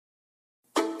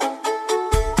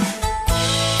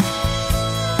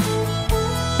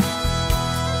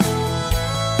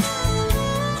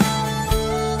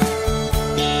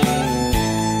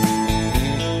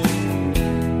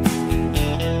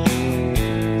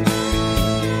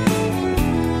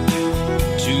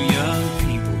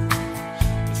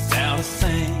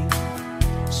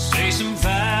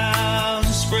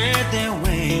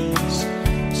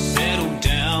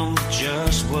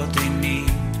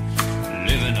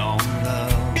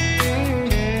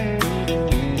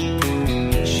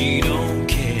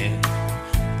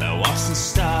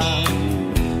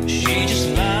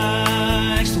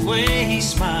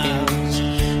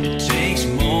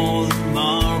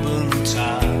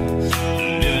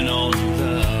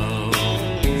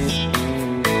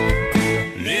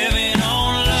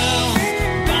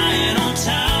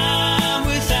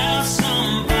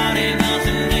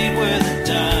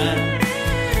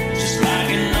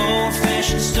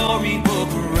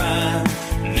storybook rhyme,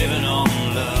 living on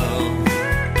love.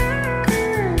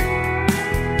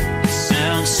 It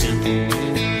sounds simple,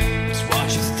 it's what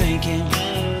you're thinking.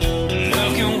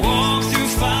 Love can walk through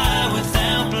fire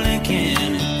without blinking.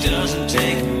 It doesn't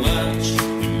take much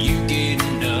when you get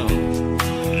enough,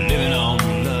 living on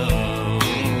love.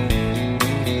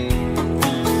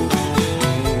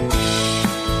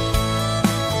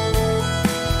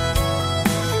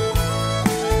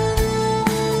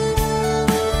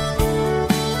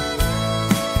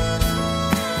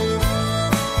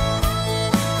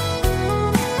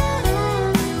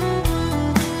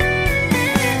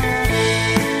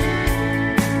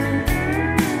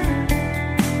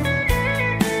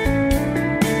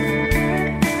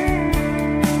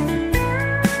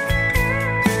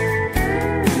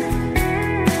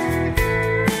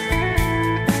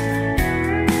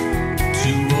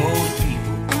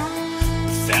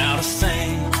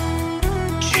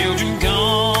 Children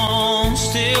gone,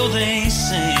 still they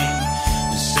sing,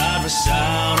 side by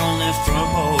side on that front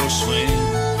porch swing,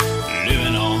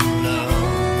 living on love.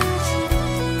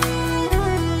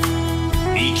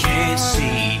 He can't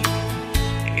see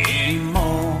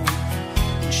anymore,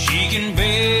 she can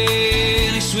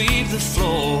barely sweep the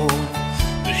floor,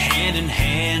 but hand in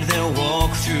hand they'll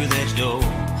walk through that door,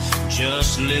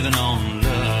 just living on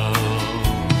love.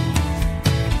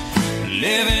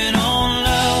 Living on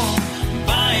love,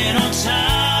 buying on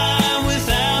time.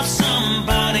 Without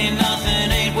somebody, nothing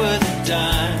ain't worth a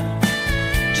dime.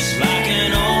 Just like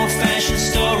an old-fashioned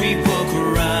storybook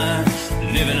rhyme,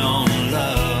 living on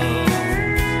love.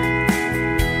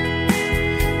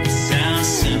 It sounds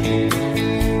simple,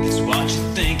 it's what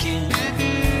you're thinking.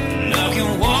 Love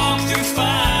can walk through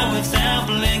fire without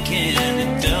blinking.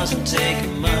 It doesn't take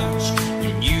much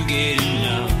when you get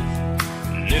enough,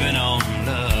 living on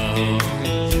love.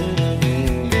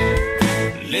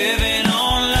 Living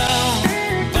on love,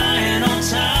 buying on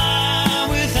time.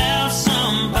 Without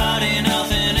somebody,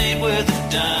 nothing ain't worth a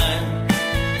dime.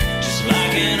 Just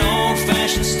like an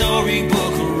old-fashioned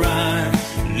storybook rhyme,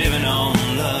 living on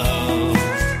love.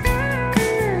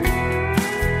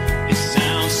 It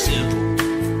sounds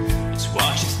simple, it's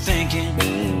what you're thinking.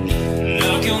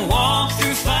 Love can walk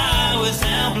through fire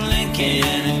without blinking.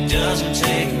 It doesn't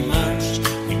take much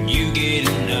when you get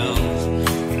enough,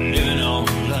 living on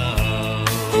love.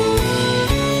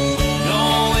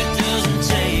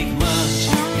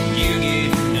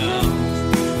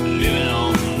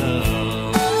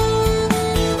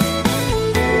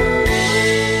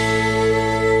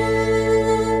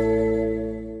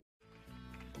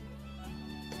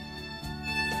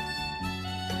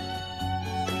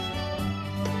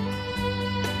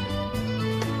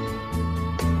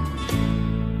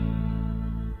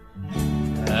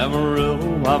 Amarillo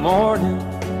by morning,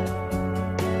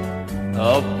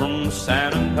 up from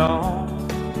San Antonio.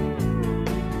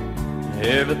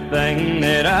 Everything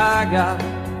that I got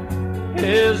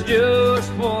is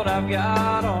just what I've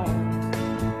got on.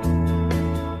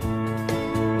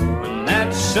 When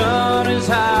that sun is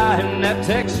high in that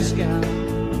Texas sky,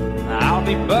 I'll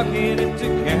be bucking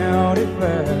into county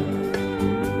fair.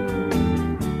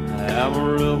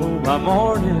 Amarillo by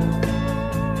morning,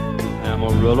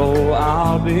 Amarillo,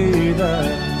 I'll be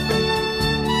there.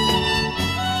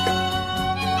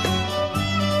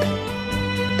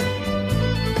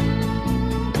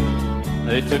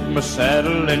 They took my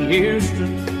saddle in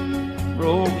Houston,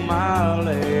 broke my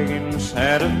leg in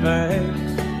Santa Fe.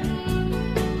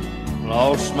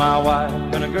 Lost my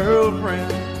wife and a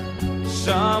girlfriend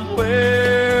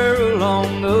somewhere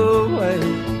along the way.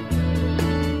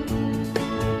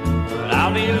 But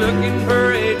I'll be looking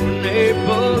for it when they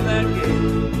pull that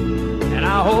gate, and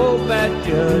I hope that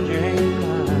judge ain't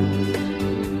lying.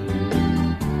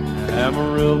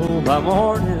 Amarillo by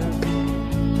morning,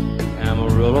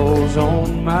 Amarillo's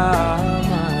on my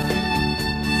mind.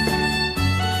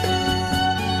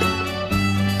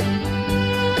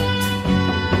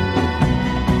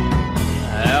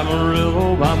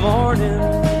 Amarillo by morning,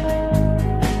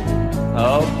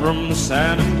 up from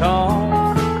San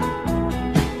Antonio.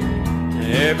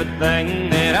 Everything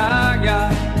that I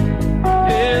got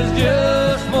is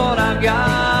just what I've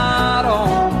got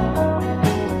on.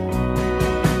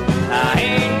 I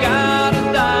ain't got a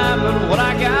dime, but what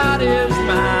I got is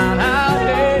mine. I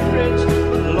ain't rich,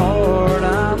 but Lord,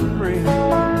 I'm free.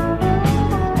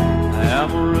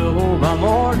 Amarillo by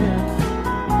morning,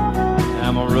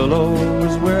 Amarillo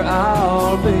is where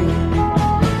I'll be.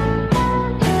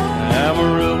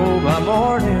 Amarillo by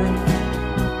morning,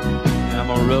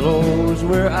 Amarillo's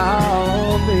where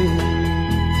I'll be.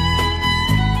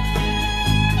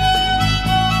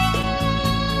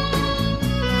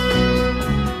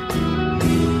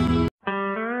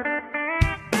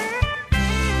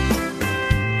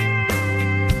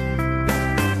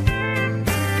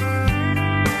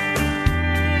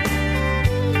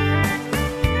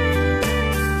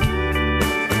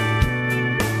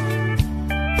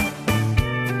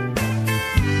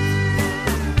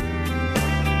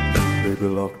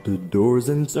 doors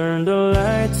and turn the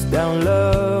lights down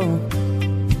low.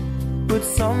 Put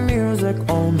some music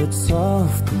on that's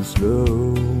soft and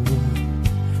slow.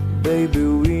 Baby,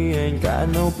 we ain't got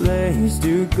no place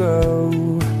to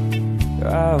go.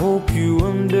 I hope you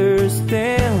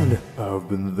understand. I've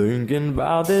been thinking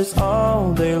about this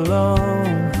all day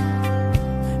long.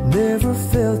 Never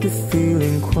felt the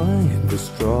feeling quite this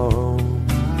strong.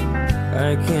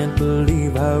 I can't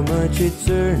believe how much it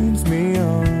turns me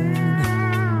on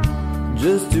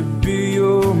just to be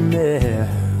your man.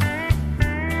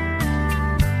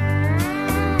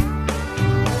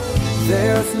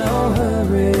 There's no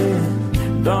hurry,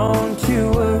 don't you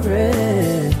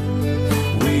worry.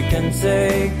 We can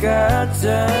take our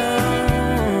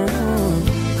time.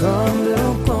 Come a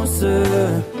little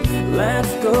closer,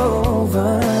 let's go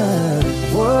over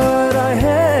what I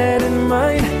had in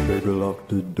mind. Baby, lock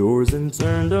the doors and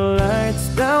turn the lights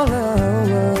down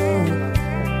low.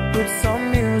 Put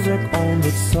some music on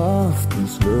that's soft and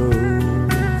slow.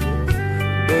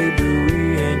 Baby,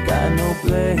 we ain't got no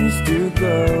place to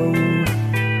go.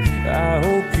 I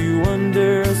hope you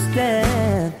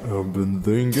understand. I've been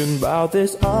thinking about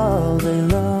this all day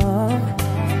long.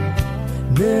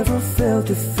 Never felt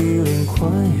a feeling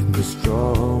quite this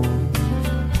strong.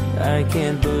 I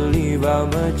can't believe how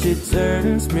much it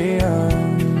turns me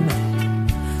on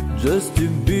just to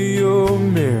be your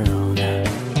man.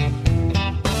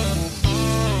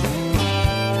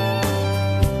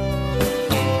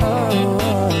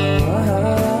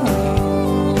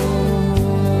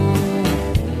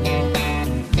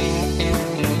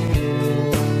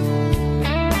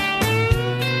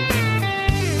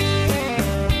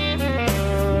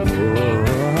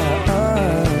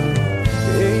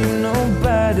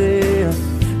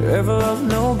 Ever love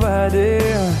nobody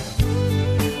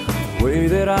the way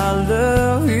that I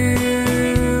love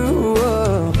you.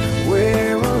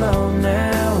 We're alone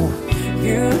now,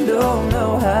 you don't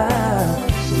know how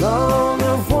long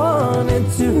I've wanted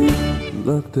to.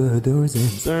 Lock the doors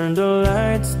and turn the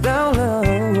lights down low.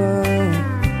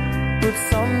 Put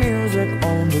some music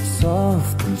on that's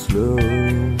soft and slow.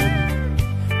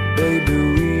 Baby,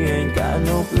 we ain't got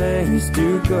no place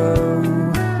to go.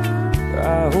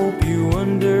 I hope you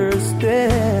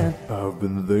understand. I've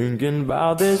been thinking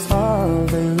about this all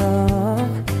day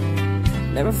long.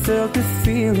 Never felt a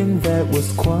feeling that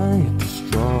was quite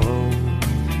strong.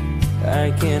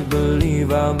 I can't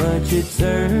believe how much it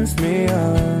turns me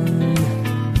on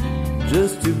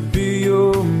just to be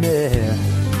your man.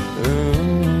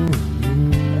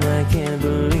 I can't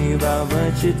believe how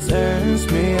much it turns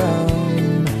me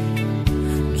on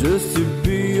just to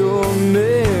be your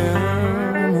man.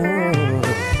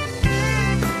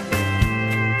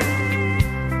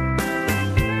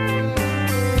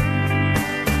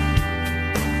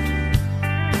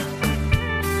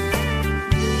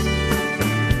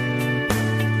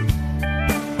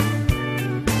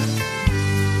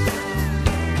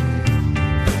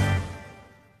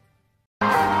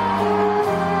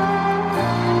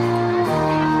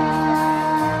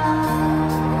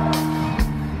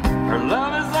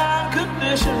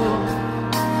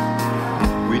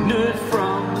 We knew it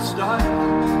from the start.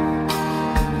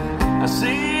 I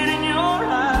see it in your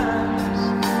eyes.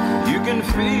 You can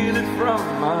feel it from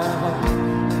my heart.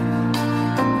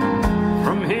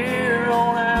 From here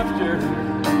on after,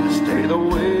 stay the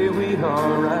way we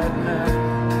are right now,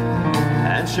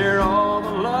 and share all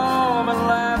the love and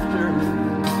laughter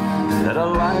that a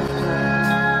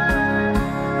lifetime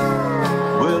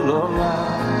will allow.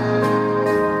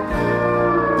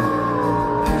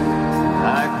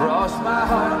 Cross my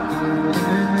heart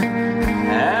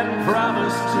and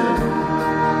promise to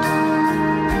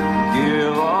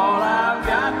give all I've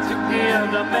got to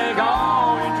give to make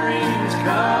all your dreams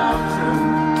come true.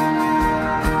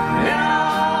 In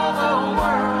all the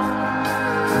world,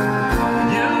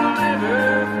 you'll never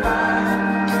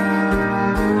find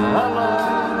a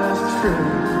love as true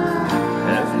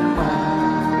as mine.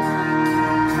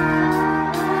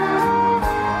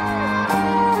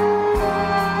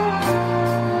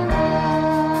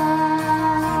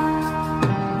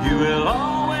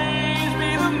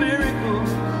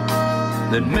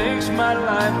 That makes my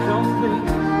life complete.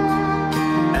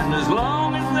 And as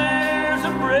long as there's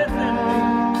a breath in me,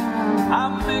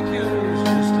 I'll make yours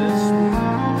just as sweet.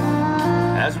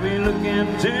 As we look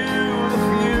into the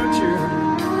future,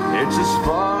 it's as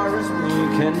far as we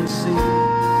can see.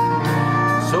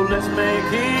 So let's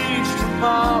make each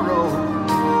tomorrow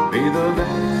be the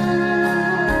best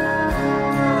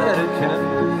that it can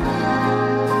be.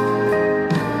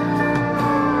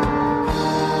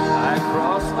 I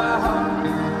cross my heart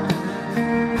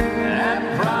and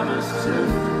promise to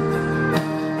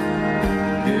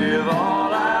give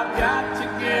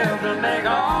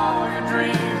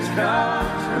come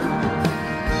true.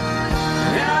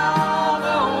 In all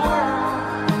the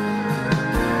world,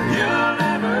 you'll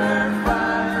never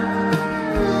find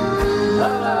a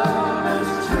love as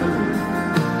true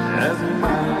as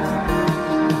mine.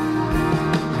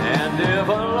 And if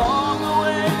along the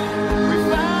way we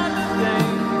find a day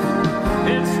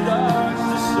it starts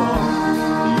to storm,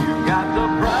 you got the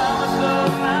promise of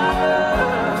my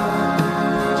love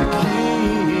to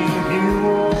keep you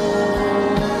warm.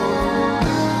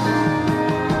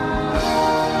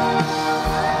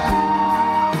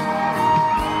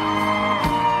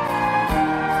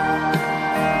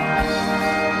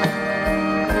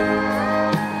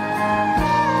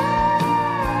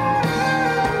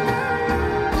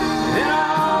 In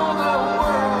all the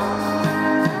world,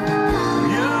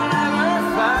 you'll never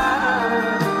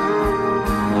find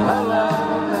a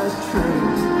love as true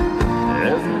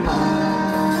as mine.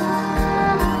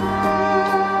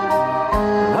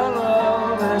 A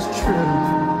love as true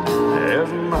as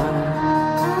mine.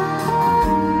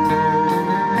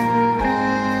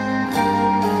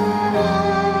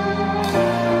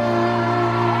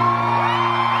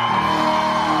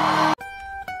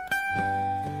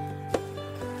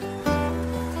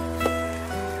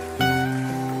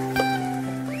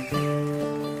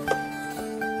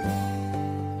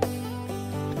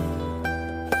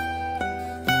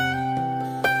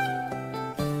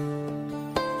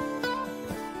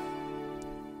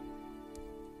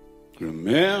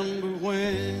 Remember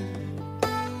when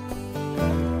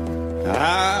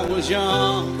I was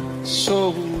young,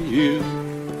 so were you.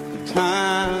 The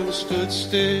time stood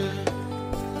still.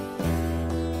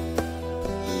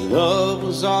 Love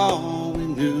was all we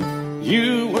knew.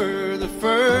 You were the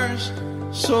first,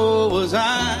 so was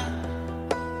I.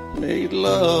 Made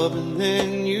love and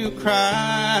then you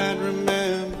cried.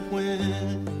 Remember when?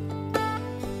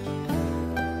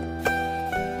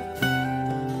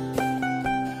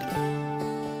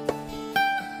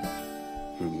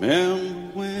 Remember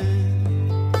when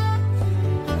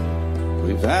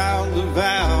we vowed the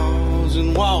vows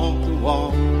and walked the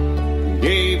walk, and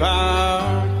gave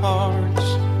our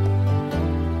hearts,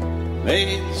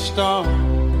 made the start,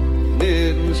 and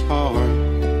it was hard.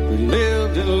 We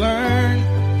lived and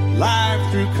learned life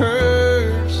through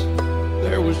curves.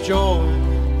 There was joy,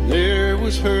 there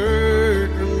was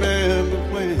hurt. Remember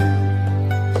when?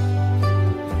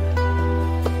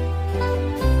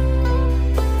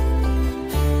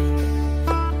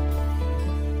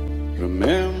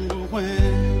 Remember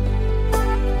when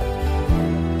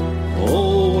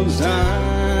old ones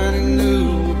died and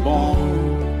new were born,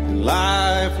 and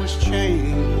life was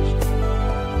changed,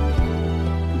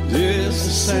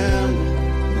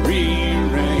 disassembled,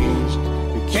 rearranged.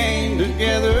 We came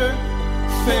together,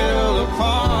 fell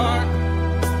apart,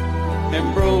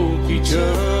 and broke each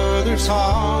other's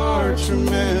hearts.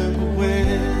 Remember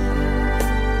when?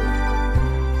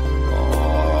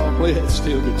 Oh, play that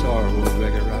steel guitar, we'll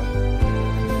make it right.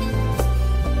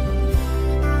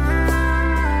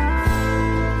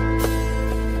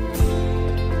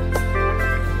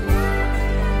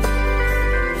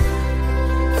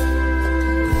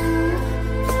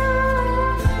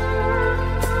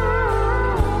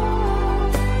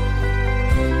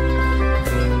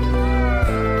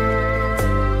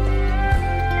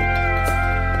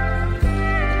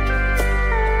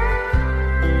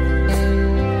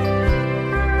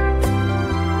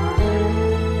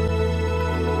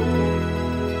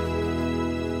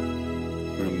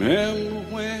 Remember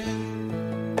when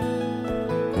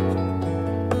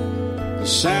the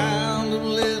sound of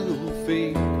little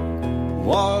feet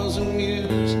was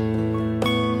amusing?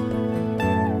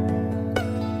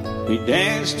 We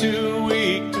danced to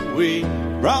week,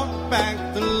 brought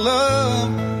back the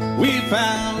love. We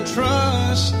found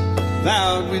trust,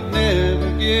 vowed we'd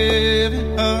never give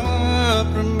it up.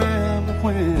 Remember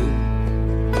when?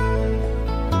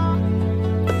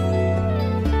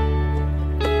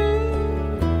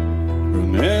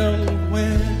 Remember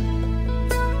when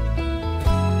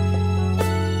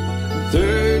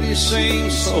 30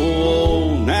 seems so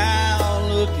old now,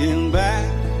 looking back.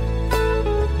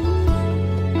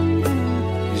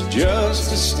 It's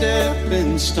just a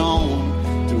stepping stone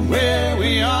to where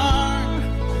we are,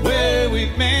 where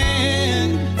we've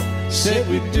been. Said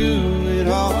we'd do it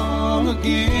all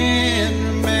again.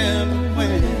 Remember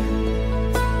when?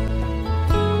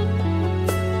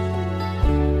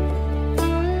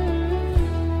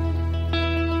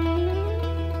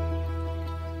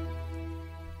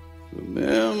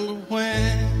 Remember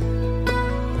when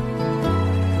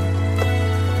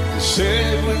you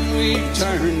said when we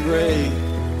turned gray,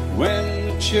 when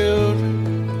the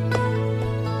children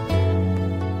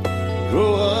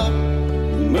grow up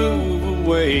and move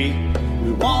away.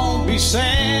 We won't be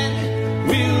sad,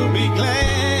 we'll be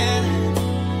glad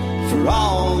for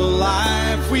all the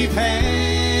life we've had.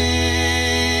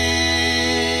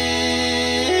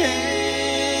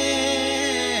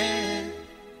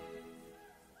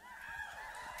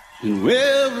 And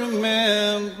we'll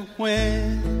remember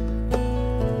when.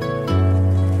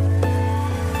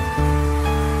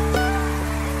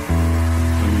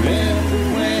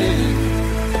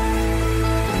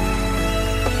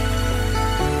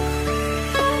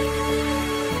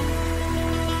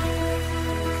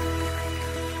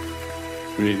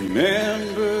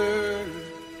 Remember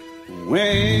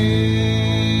when.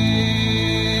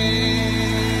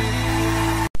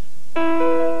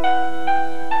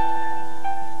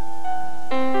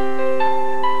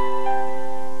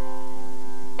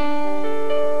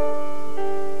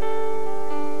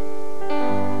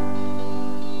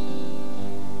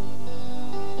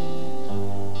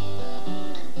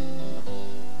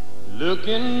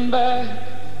 Looking back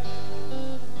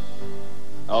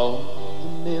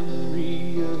on the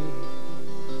memory of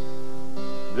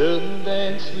the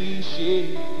dance we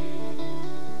shared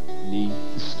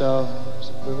beneath the stars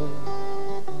above.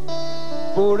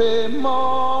 For a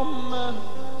moment,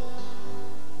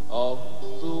 all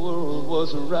the world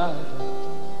was right.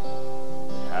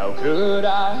 How could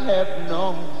I have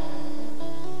known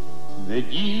that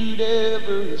you'd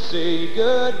ever say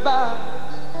goodbye?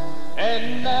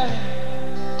 And now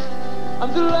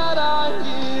I'm glad I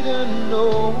didn't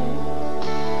know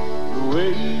the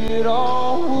way it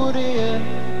all would end,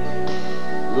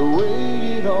 the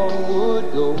way it all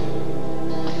would go.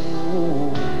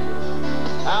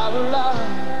 Our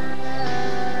lives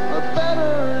are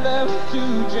better left to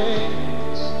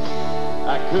chance.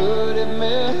 I could have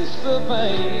missed the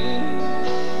pain,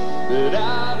 but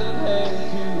I'd have had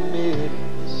to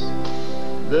miss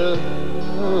the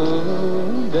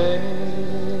dance.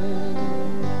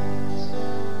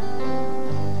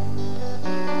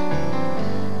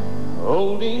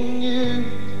 Holding you,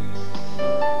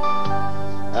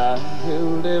 I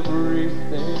held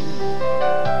everything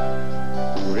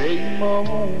for a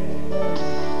moment.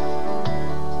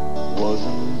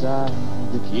 Wasn't I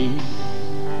the key?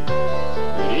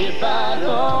 If I'd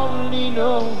only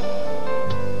known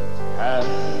how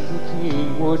the king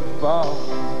would fall.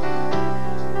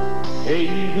 Hey,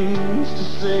 who's to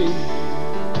say?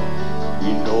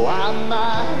 You know I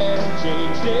might have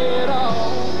changed it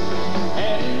all.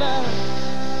 And now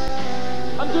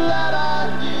I'm glad I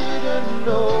didn't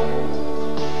know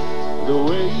the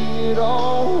way it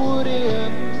all would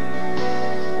end,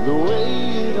 the way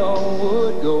it all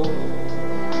would go.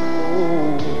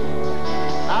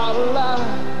 Our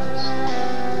lives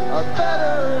are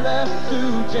better left to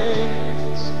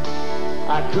chance.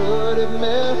 I could have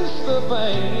missed the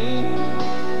pain,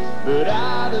 but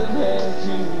I'd have had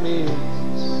to miss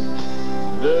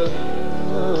the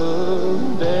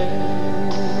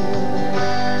dance.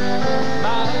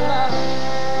 My life,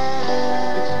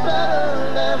 it's better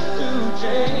left to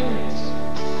chance.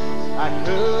 I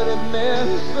could have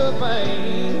missed the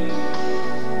pain,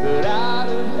 but I'd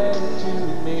have had to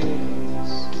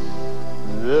miss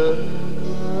the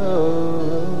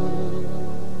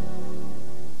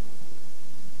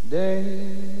dance.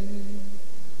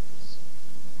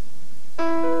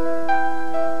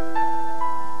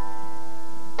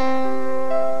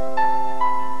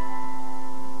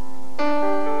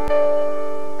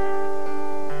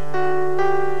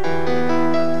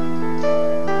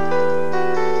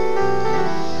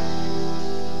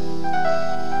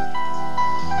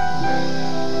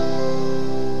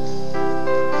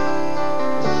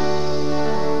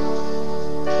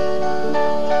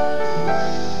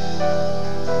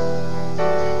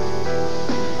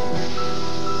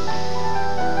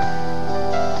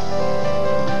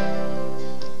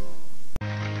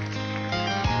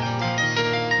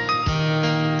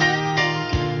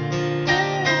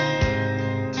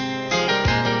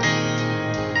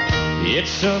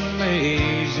 It's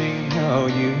amazing how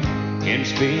you can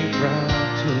speak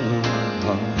right to my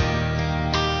heart.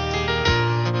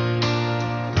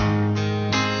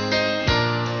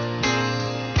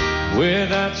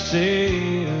 Without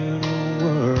saying a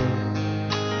word,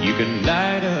 you can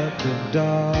light up the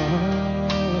dark.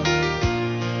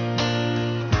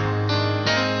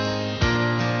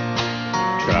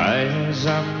 Try as I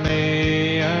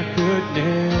may, I could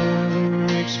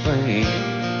never explain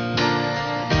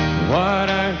what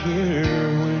I hear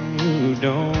when you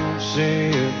don't say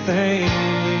a thing.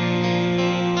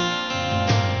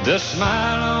 The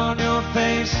smile on your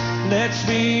face lets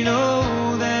me know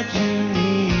that you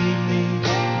need me.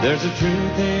 There's a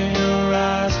truth in your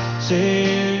eyes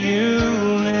saying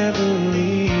you'll never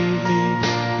leave me.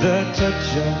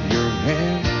 touch of your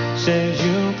hand says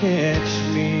you'll catch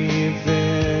me if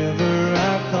ever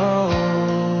I call.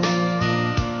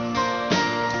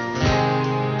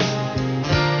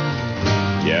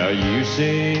 Yeah, you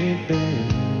say it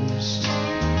best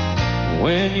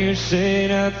when you say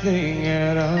nothing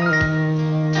at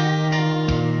all.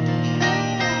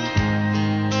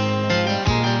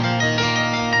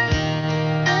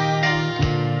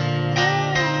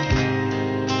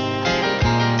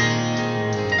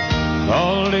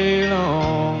 All day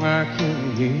long I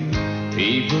can hear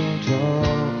people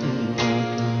talking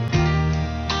like that.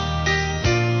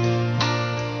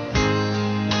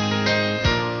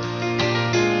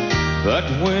 But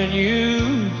when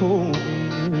you hold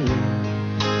me near,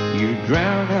 you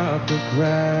drown out the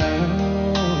crowd.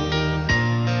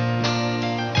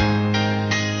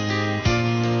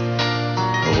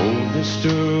 Oh,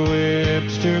 Mr.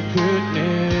 Webster could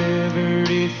never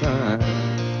define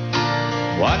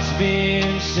what's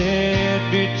being said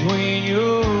between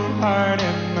your heart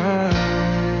and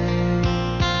mine.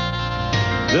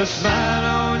 The smile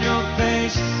on your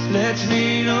face lets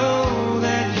me know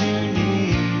that you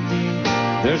need me.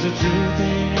 There's a truth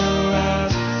in your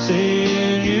eyes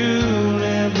saying you'll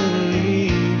never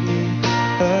leave me.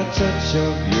 A touch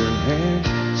of your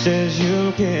hand says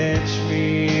you'll catch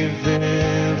me if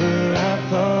ever I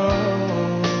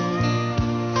fall.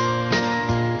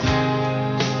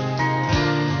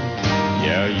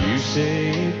 Yeah, you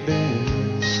say it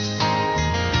best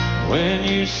when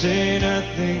you say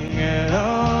nothing at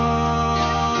all.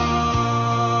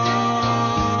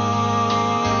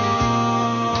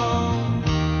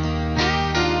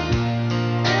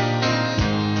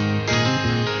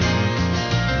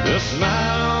 The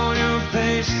smile on your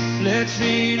face lets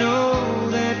me know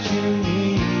that you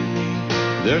need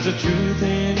me. There's a truth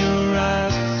in your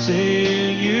eyes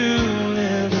saying you'll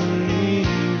never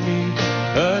leave me.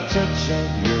 A touch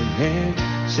of your hand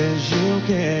says you'll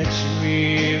catch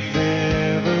me if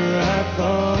ever I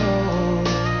fall.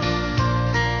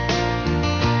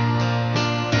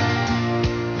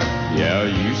 Yeah,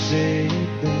 you say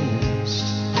it best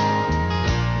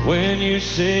when you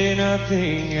say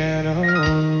nothing at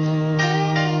all.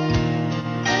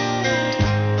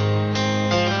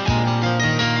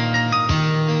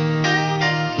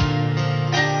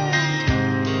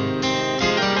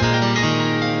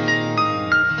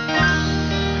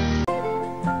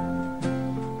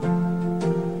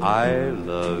 I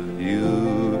love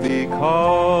you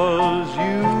because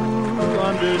you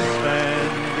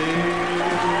understand it.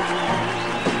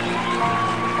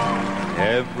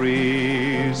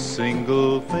 Every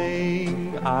single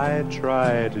thing I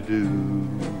try to do,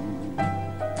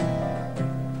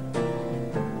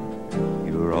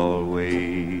 you're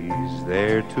always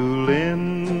there to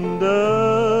lend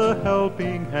a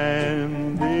helping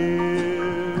hand,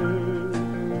 dear.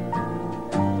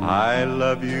 I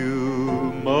love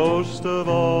you most of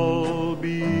all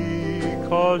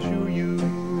because you're you.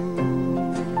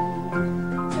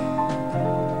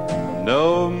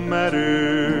 No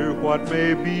matter what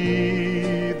may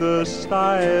be the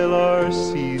style or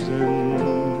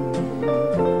season,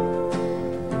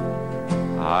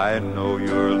 I know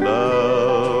your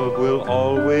love will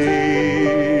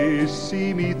always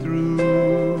see me through.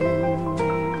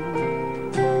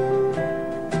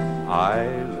 I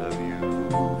love you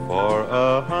for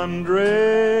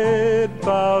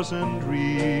 100,000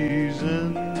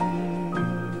 reasons.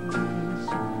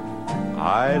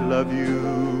 I love you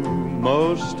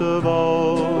most of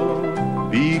all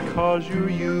because you're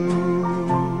you.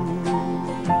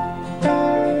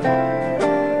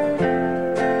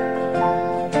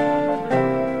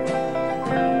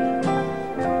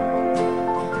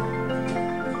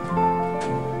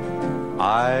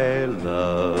 I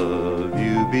love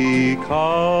you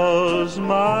because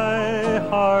my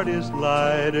heart is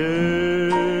lighter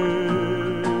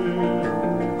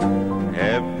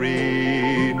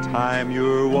every time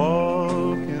you're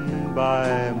walking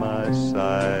by my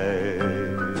side.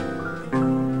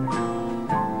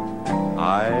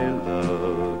 I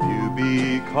love you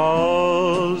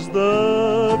because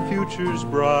the future's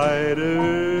brighter.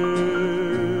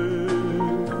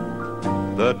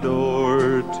 The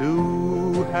door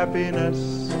to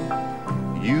happiness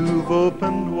you've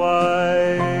opened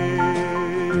wide.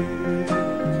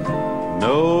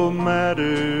 No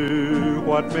matter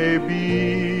what may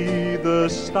be the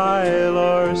style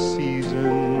or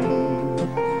season,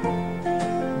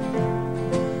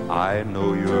 I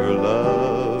know your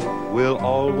love will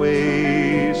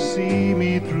always see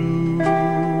me through.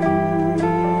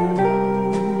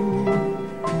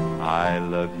 I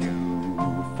love you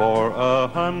for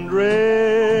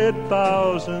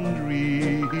 100,000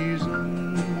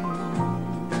 reasons.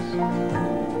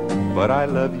 but I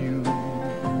love you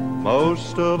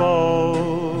most of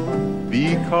all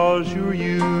because you're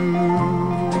you.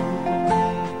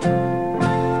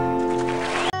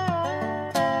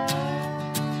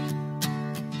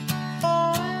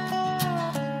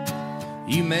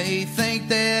 You may think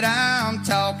that I'm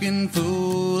talking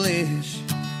foolish.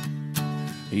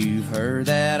 You've heard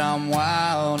that I'm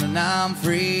wild and I'm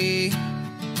free.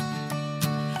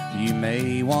 You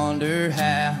may wonder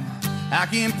how I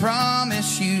can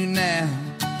promise you now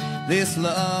this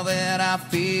love that I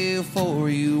feel for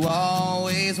you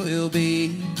always will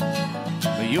be.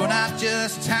 But you're not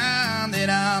just time that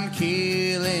I'm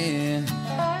killing.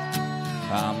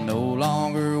 I'm no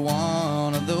longer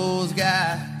one of those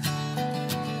guys.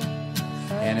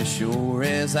 And as sure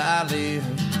as I live,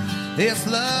 this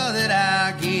love that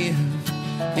I give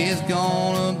is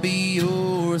gonna be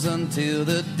yours until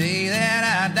the day that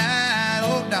I die.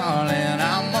 Oh, darling,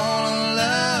 I'm gonna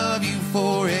love you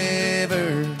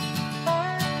forever,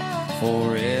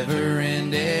 forever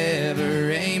and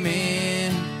ever,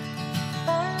 amen.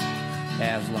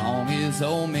 As long as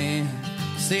old men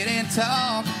sit and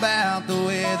talk about the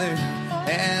weather,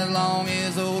 as long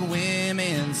as old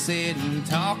women sit and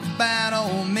talk about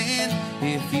old men,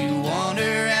 if you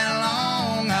wonder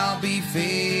how long I'll be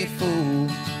faithful,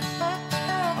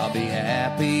 I'll be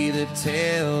happy to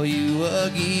tell you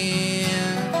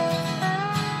again.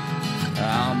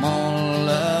 I'm gonna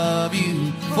love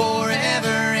you forever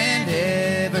and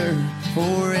ever,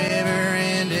 forever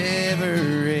and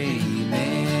ever,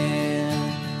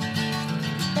 amen.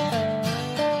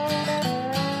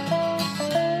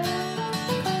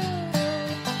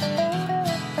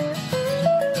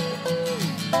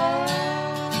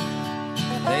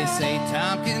 They say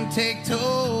time can take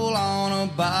toll on a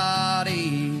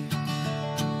body,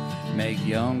 make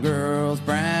young girls'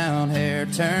 brown hair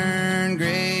turn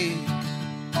gray.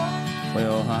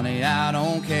 Well, honey, I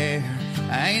don't care.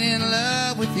 I ain't in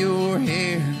love with your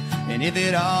hair. And if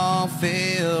it all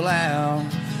fell out,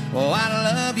 well, I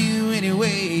love you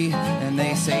anyway. And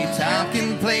they say time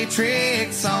can play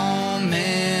tricks on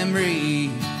memory,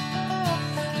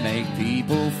 make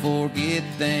people forget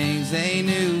things they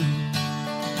knew.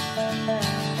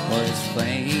 Well, it's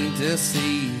plain to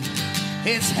see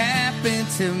it's happened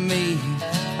to me.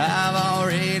 I've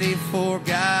already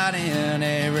forgotten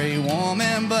every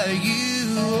woman but you.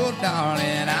 Oh,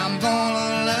 darling, I'm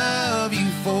gonna love you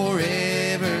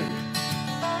forever,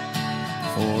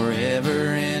 forever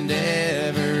and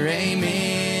ever,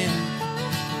 amen.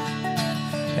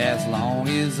 As long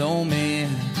as old men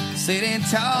sit and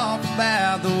talk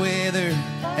about the weather,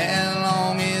 as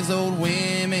long as old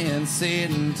women sit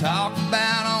and talk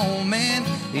about old men,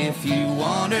 if you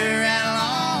wonder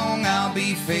how long I'll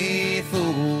be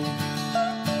faithful,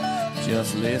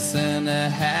 just listen to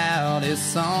how this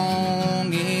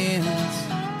song ends.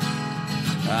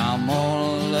 I'm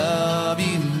gonna love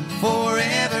you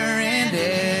forever and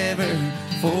ever,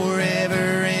 forever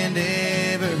and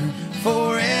ever,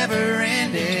 forever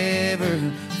and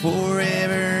ever,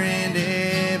 forever and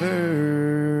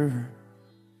ever,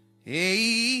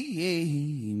 amen.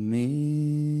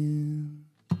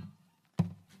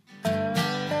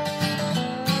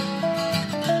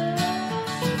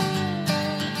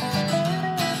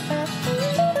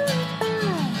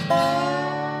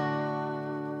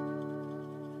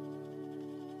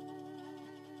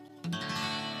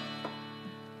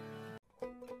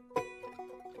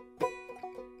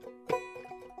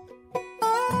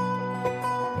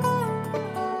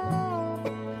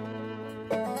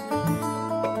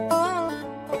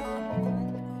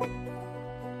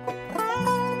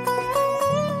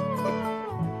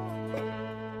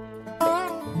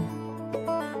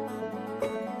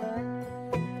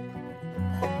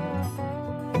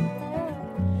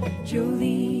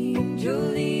 Jolene,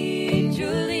 Jolene,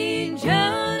 Jolene,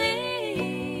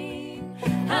 Jolene,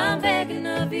 I'm begging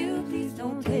of you, please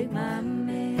don't take my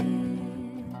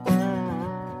man.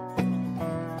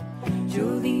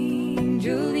 Jolene,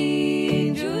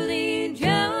 Jolene, Jolene,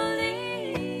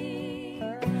 Jolene,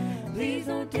 please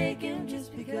don't take him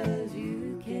just because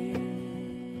you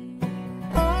can.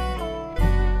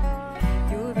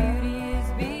 Your beauty is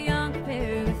beyond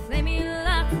compare, with flaming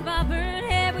locks of auburn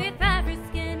hair, with ivory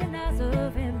skin and eyes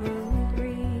of emerald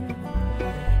green.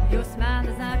 Your smile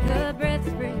is like a breath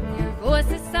of spring, your voice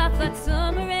is soft like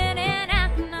summer rain, and I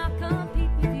cannot compete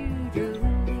with you,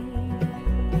 Jolene.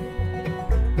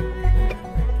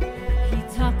 He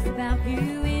talks about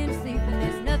you in sleep, and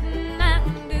there's nothing I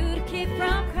can do to keep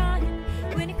from crying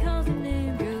when he calls your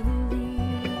name, Jolene.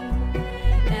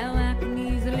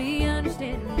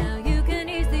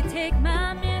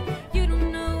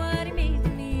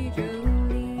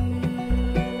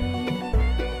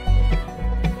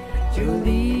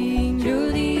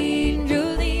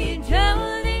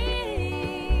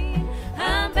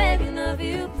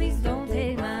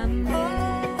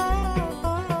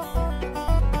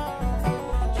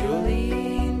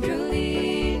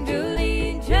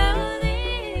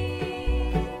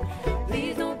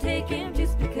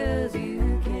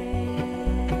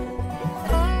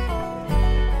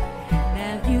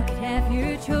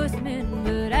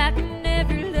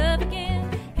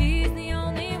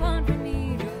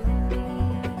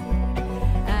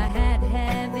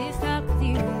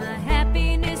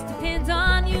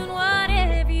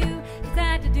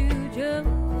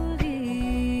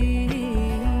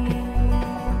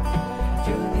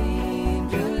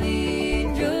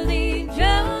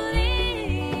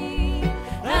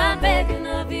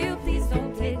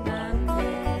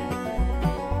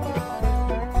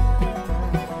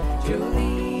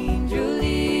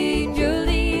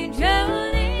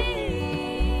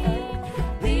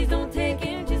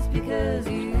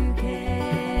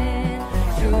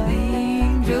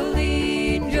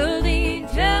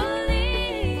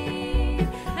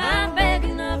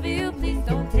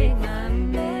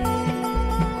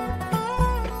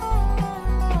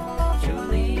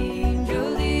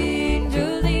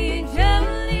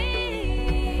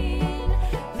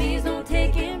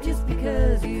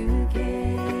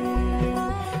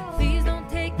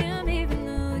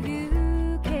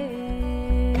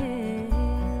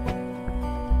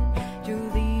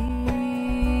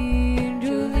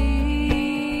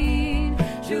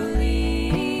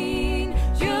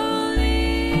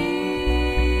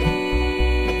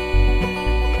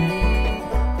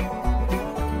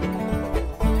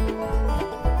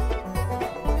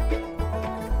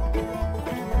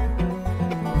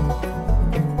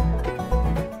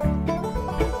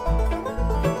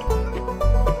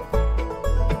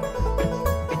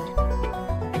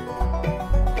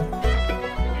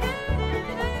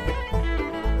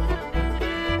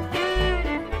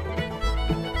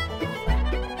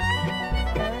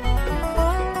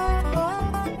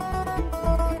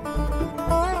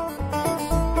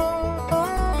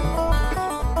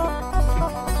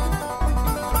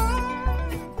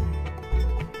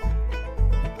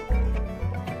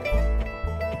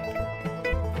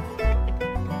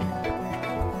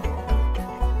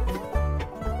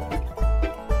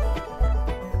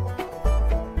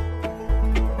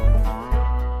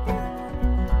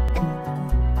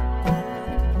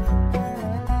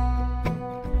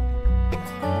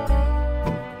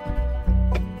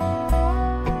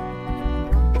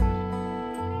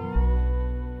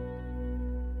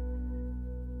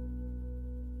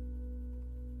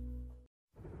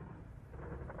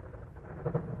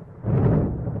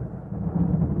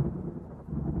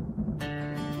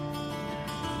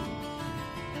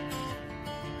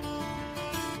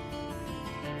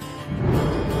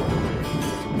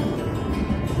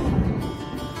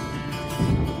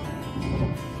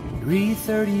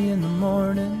 3:30 in the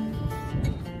morning,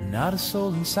 not a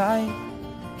soul in sight.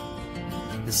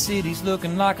 The city's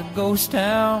looking like a ghost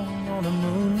town on a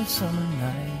moonlit summer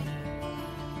night.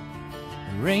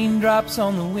 The raindrops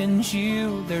on the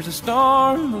windshield, there's a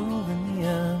storm moving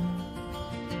in.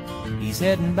 He's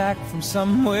heading back from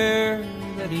somewhere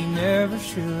that he never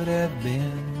should have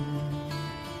been.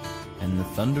 And the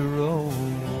thunder rolls,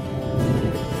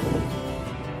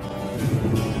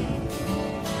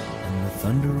 and the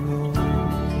thunder rolls.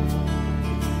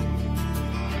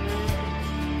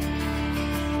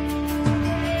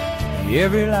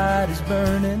 Every light is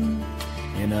burning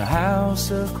in a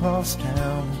house across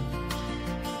town.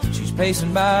 She's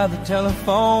pacing by the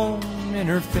telephone in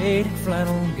her faded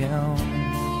flannel gown,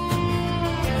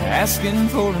 asking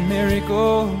for a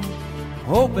miracle,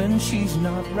 hoping she's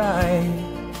not right,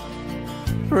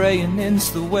 praying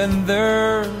it's the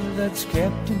weather that's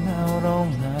kept him out all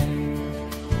night.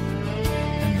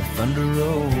 And the thunder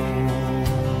rolls,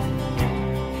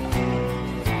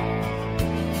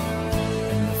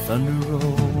 and the thunder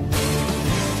rolls,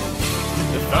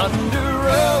 the thunder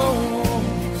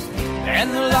rolls, and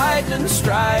the lightning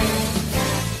strikes.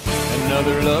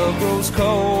 Another love grows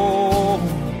cold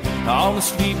on a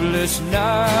sleepless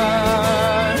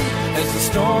night, as the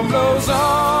storm blows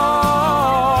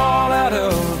all out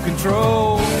of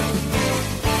control.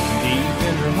 Deep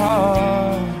in her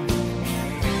heart,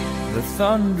 the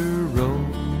thunder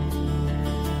rolls.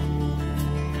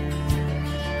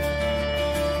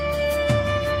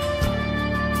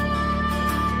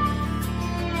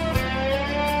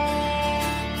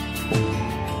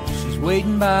 She's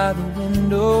waiting by the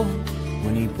window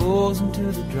when he pulls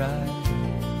into the drive.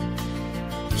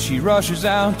 She rushes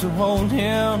out to hold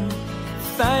him,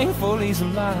 thankful he's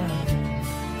alive.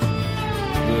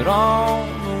 But on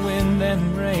the wind and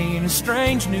rain, a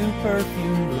strange new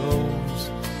perfume blows,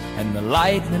 and the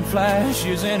lightning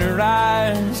flashes in her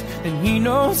eyes, and he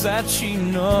knows that she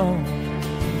knows.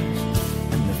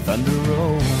 And the thunder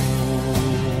rolls,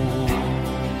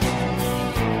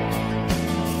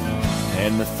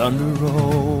 and the thunder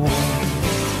rolls.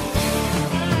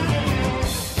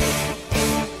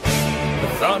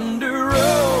 Thunder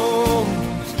rolls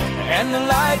and the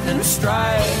lightning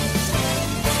strikes.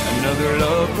 Another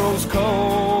love grows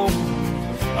cold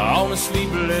on a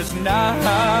sleepless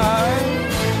night,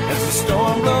 as the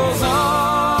storm blows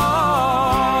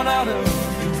on out of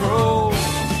control.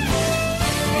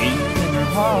 Deep in her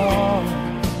heart,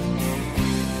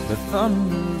 the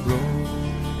thunder rolls.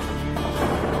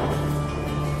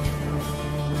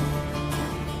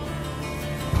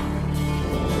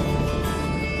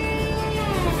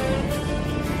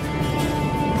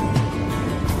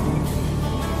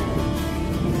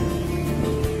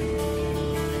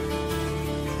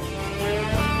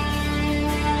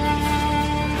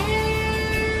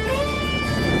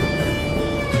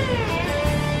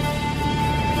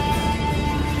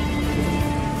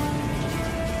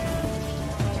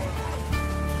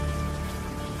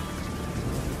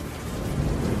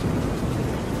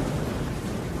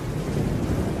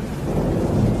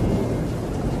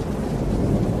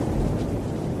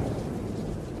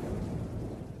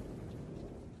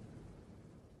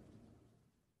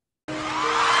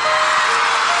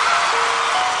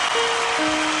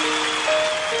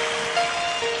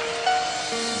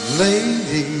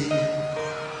 Lady,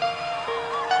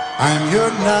 I'm your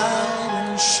knight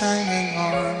in shining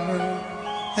armor,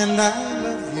 and I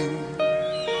love you.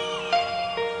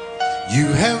 You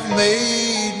have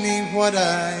made me what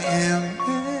I am.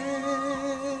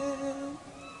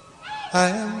 I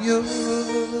am yours.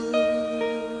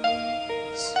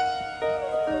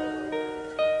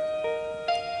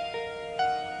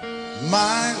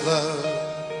 My love,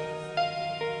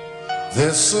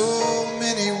 there's so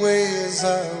many ways I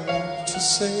want to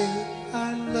say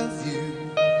I love you.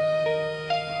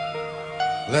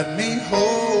 Let me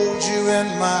hold you in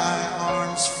my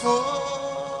arms forevermore.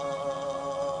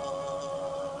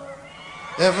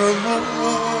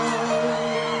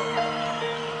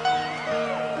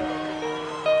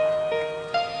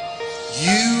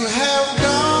 You have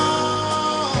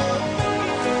gone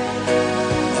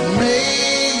and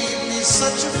made me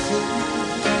such a fool.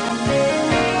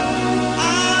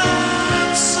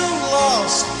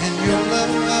 In your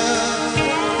love,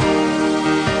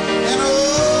 and oh,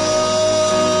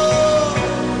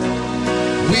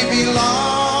 we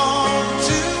belong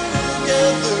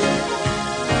together.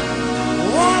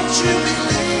 Won't you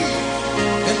believe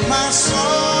in my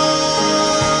song,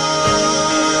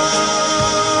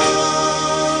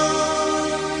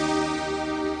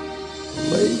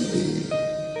 lady?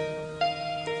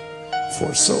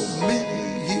 For so many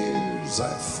years 'cause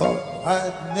I thought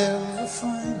I'd never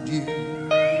find you.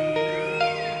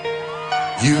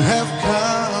 You have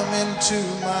come into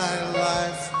my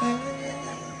life and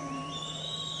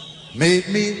made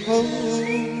me whole.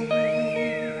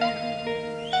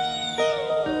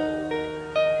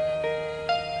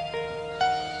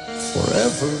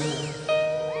 Forever,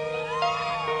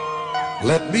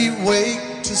 let me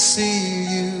wake to see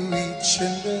you each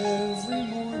and every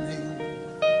morning.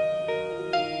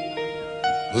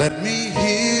 Let me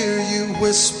hear you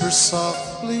whisper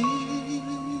softly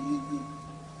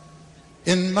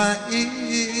in my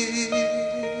ear.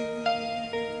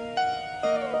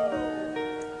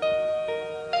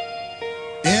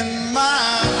 In my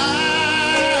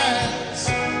eyes,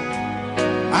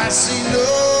 I see no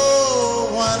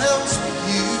one else but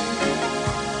you.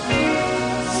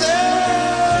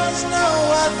 There's no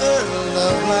other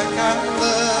love like I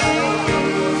love.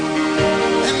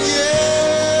 And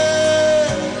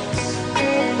yes,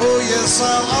 oh yes,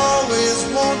 I'll always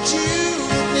want you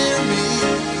near me.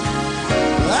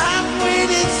 I've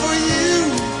waited for you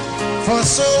for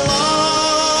so long.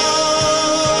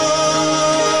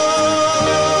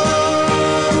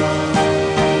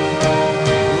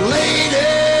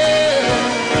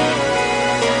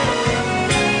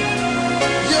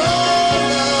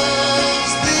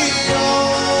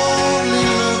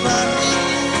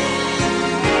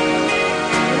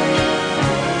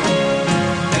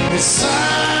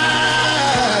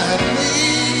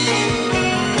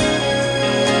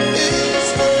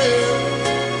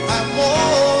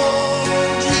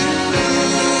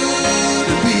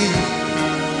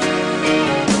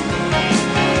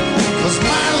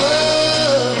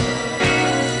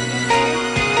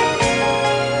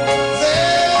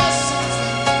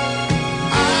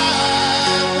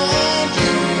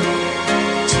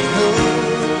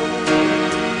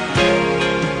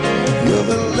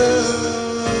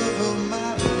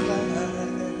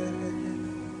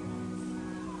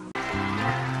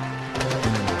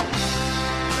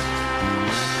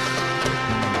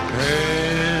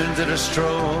 A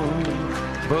strong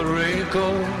but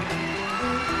wrinkled,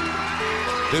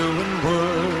 doing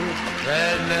work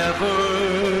that never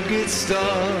gets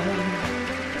done.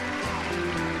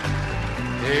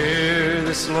 Hear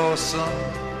this lost song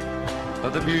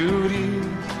of the beauty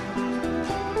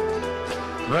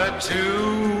but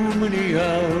too many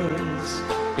hours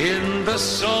in the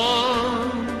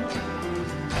sun.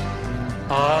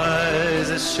 Eyes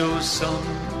that show some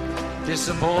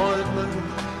disappointment.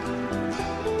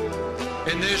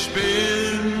 And there's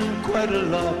been quite a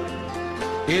lot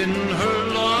in her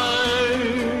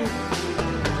life.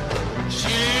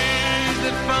 She's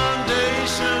the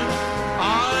foundation I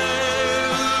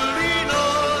lean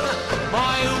on.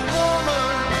 My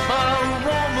woman,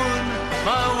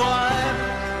 my wife.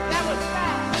 That was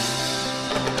fast.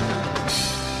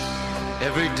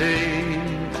 Every day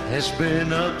has been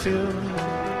uphill.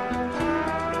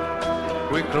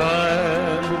 We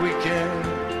climb, but we can't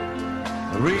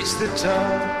reach the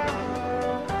top.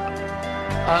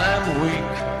 I'm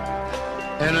weak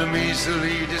and I'm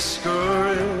easily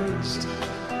discouraged.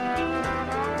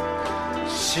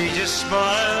 She just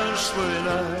smiles when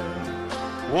I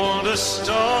want to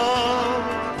stop.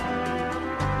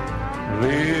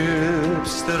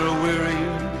 Lips that are weary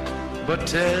but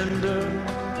tender,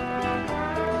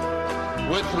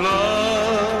 with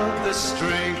love that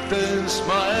strengthens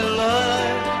my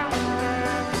life.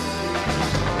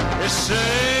 They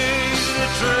say the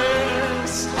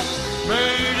dress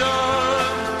made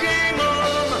of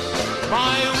gingham.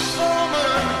 My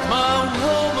woman,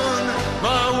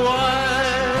 my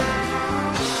wife.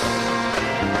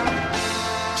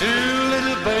 Two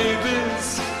little babies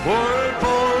were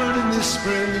born in the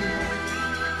spring,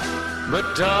 but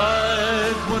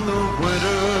died when the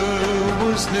winter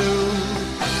was new.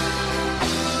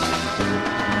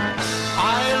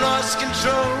 I lost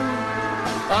control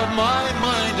of my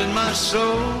mind and my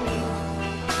soul,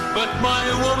 but my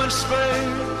woman's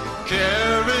faith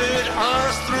carried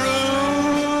us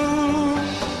through.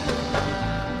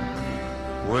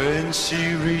 When she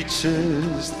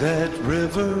reaches that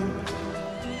river,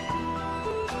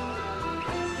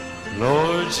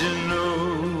 Lord, you know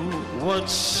what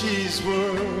she's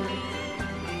worth.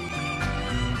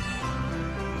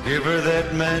 Give her that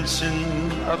mansion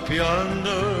up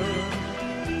yonder,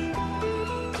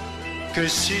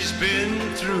 'cause she's been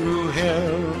through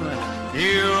hell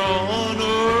here on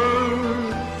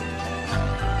earth.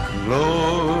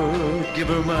 Lord, give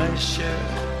her my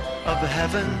share of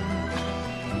heaven.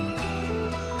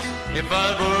 If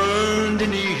I've earned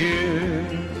any here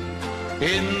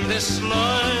in this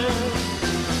life,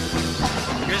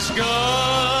 'cause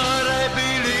God, I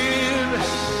believe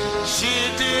she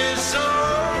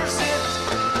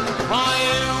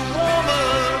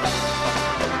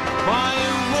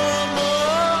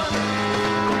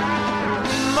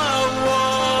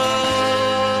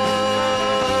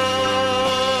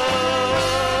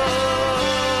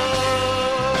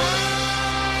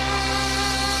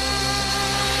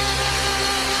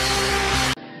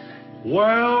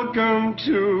Welcome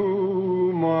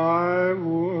to my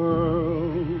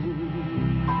world.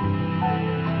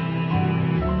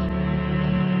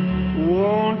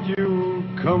 Won't you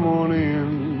come on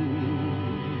in?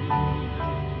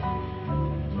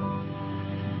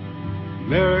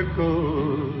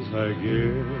 Miracles, I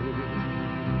guess,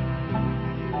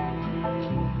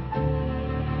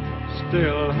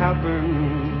 still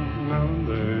happen now and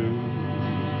then.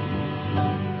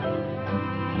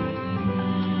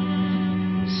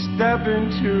 Step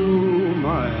into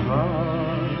my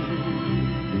heart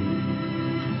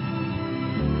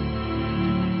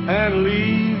and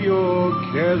leave your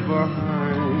cares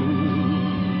behind.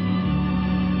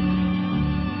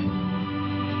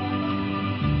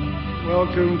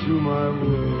 Welcome to my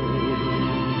world,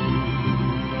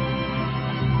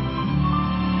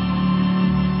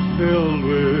 filled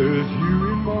with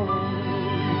you in mind.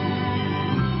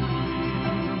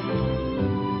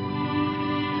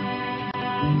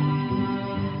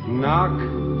 Knock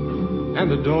and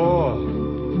the door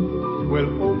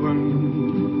will open.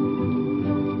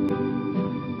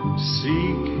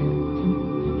 Seek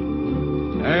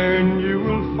and you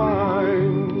will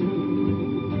find.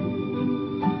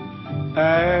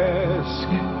 Ask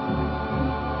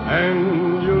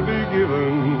and you'll be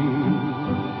given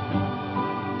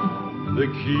the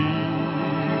key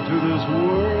to this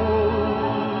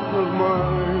world of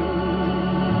mine.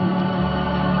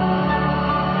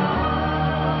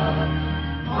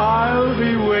 I'll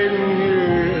be waiting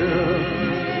here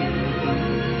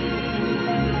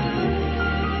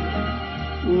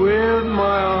with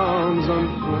my arms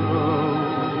unfurled,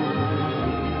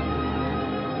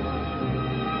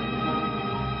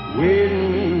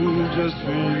 waiting just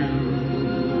for you.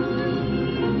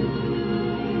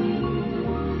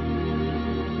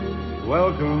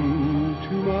 Welcome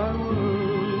to my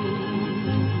world,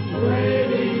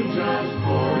 waiting just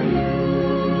for you.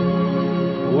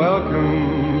 Welcome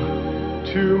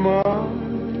to my world.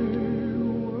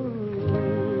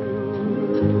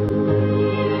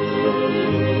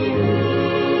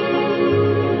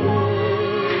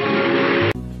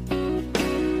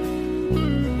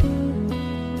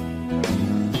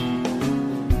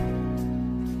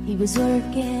 He was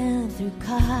working through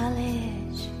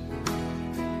college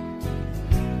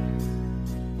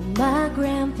on my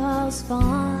grandpa's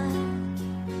farm.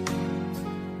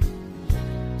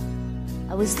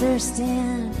 I was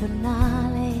thirsting for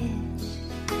knowledge,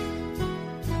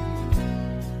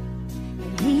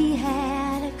 and he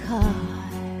had a car.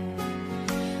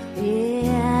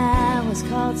 Yeah, I was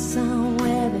caught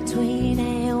somewhere between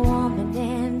a woman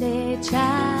and a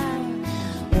child.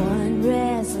 One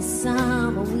restless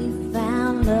summer we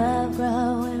found love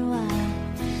growing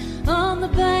wild on the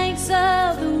banks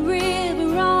of the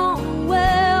river on a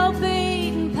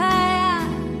well-beaten path.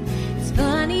 It's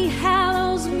funny how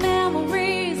those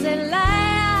memories they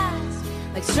last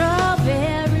like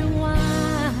strawberry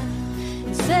wine.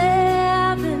 And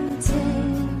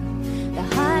 17, the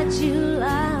hot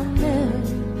July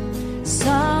moon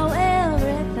saw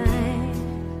everything.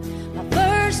 My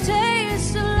first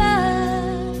taste of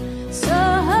love,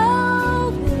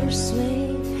 so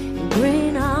bittersweet and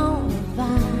green on the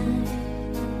vine,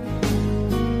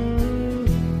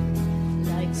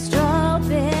 like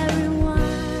strawberry wine.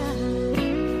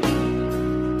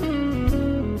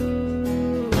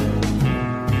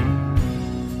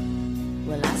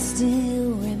 Well, I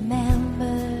still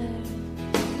remember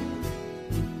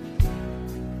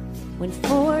when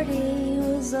 40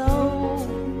 was old.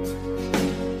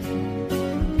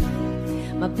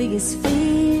 My biggest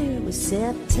fear was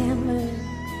September,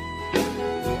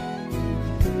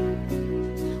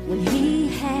 when he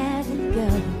had to go.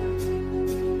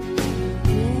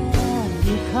 Yeah, a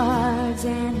few cards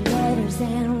and letters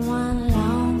and one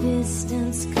long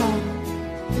distance call.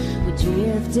 We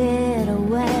drifted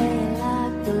away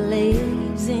like the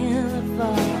leaves in the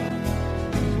fall.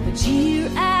 But year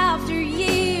after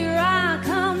year I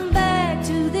come back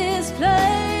to this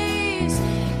place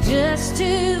just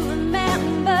to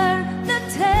remember the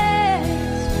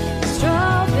taste of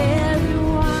strawberry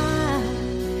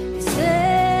wine.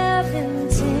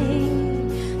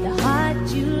 17, the hot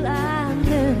July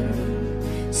moon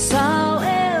saw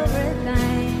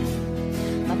everything.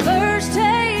 My first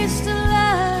taste of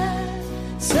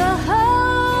love, so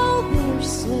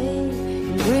bittersweet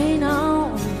and green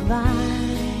on the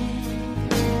vine,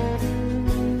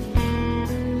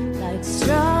 like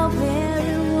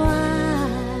strawberry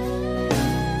wine.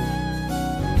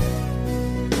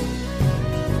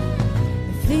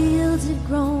 The fields have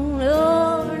grown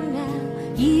over now,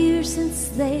 years since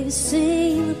they've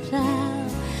seen the plow.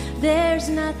 There's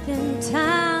nothing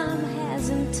time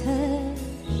hasn't touched.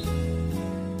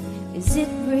 Is it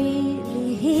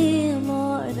really him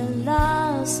or the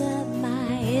loss of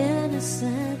my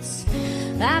innocence?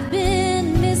 I've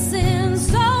been missing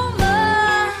so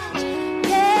much,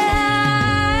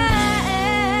 yeah,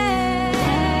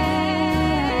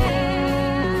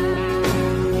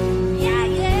 yeah,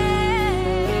 yeah.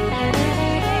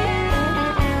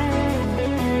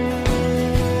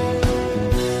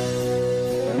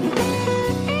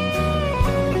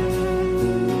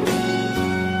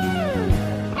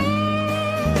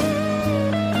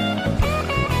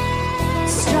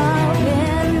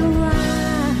 Strawberry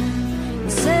wine,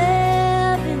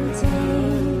 17,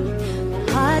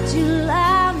 the heart you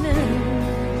lemon,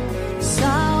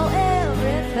 saw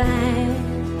everything.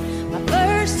 My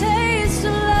first taste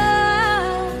of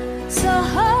love, so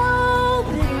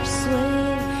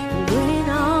bittersweet, it went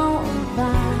on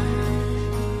by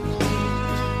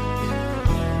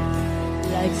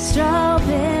like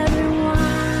strawberry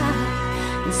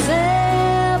wine,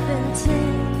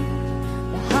 17.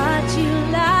 You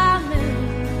love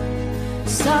me,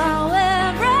 saw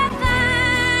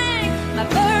everything. My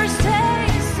first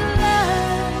taste of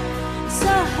love,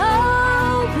 so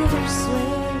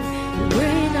bittersweet, it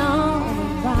rained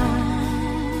on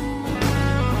mine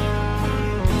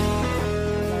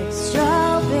like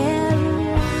strawberry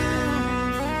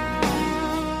wine,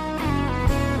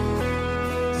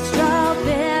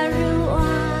 strawberry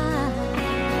wine.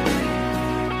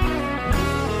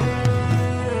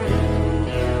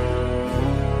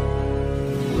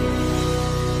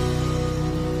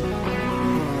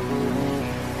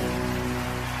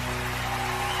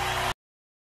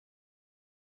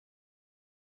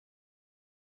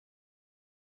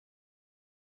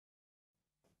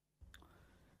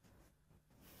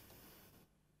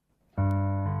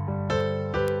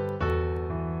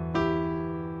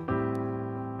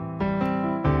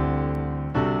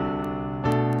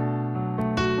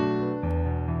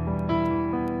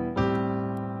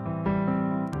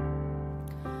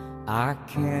 I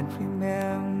can't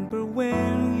remember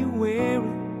when you were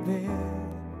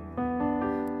there,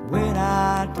 when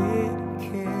I didn't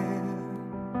care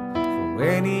for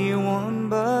anyone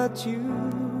but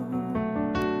you.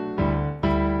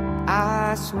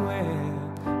 I swear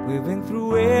we've been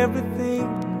through everything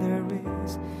there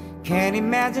is. Can't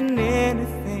imagine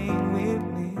anything we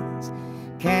miss.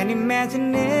 Can't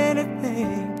imagine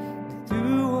anything the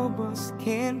two of us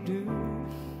can do.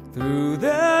 Through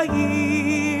the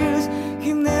years,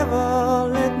 you never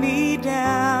let me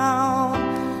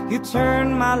down. You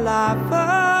turned my life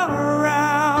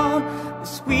around. The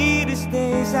sweetest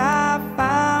days I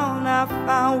found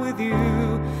with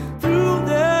you. Through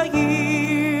the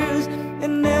years,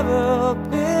 and never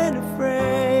been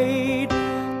afraid.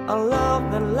 I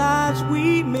love the lives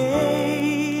we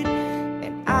made,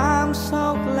 and I'm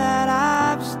so glad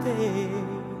I've stayed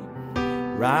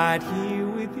right here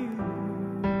with you.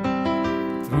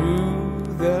 Through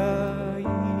the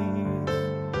years,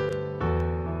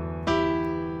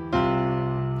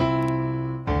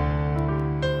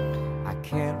 I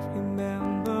can't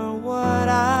remember what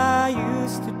I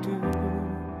used to do,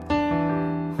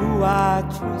 who I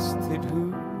trusted,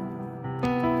 who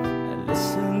I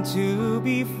listened to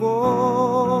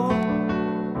before.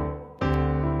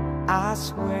 I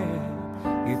swear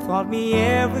you taught me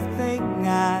everything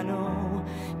I know.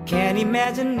 Can't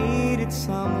imagine needed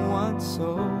someone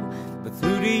so, but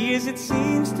through the years it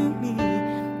seems to me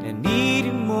I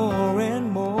needed more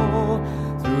and more.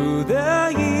 Through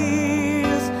the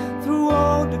years, through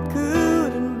all the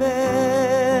good and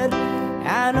bad,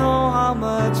 I know how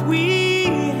much we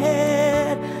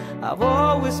had. I've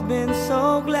always been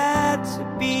so glad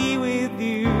to be with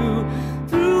you.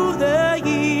 Through the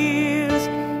years,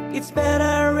 it's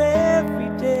better every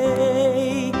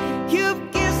day.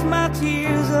 You've kissed my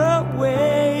tears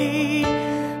away.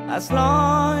 As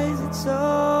long as it's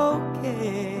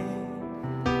okay,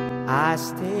 I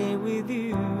stay with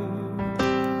you.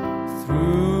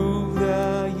 Through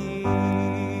the years,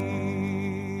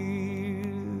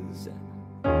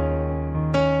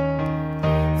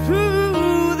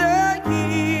 through the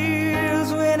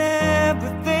years, when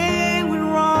everything went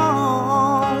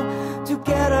wrong,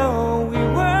 together we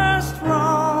were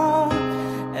strong.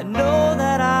 And know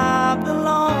that I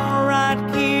belong right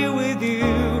here with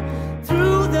you.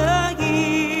 Through the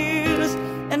years,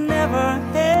 and never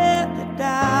had the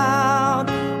doubt.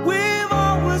 We've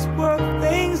always worked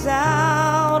things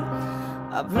out.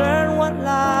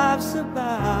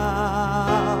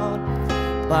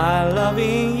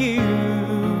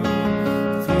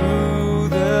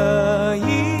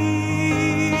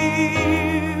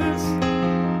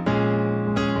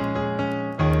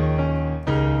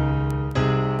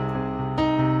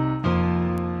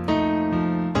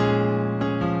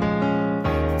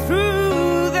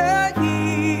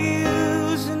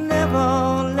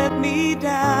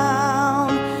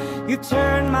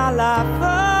 turned my life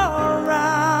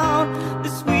around. The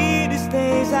sweetest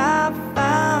days I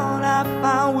found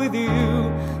with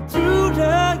you. Through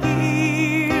the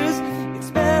years, it's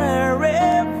better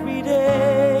every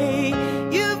day.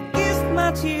 You've kissed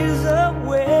my tears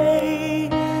away.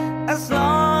 As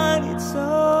long as it's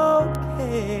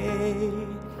okay,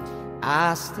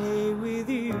 I stay with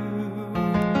you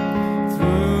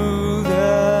through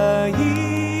the years.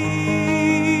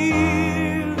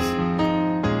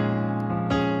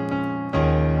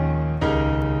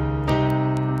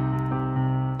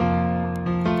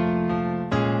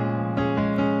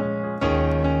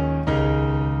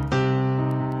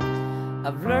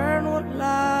 I've learned what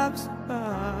life's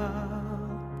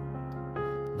about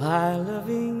by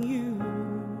loving you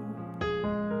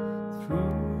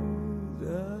through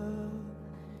the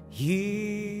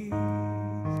years.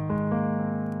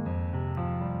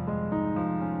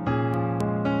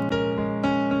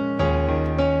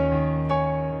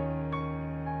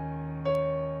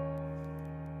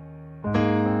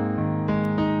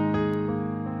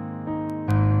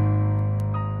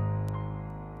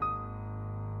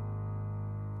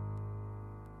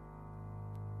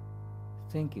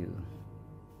 Thank you.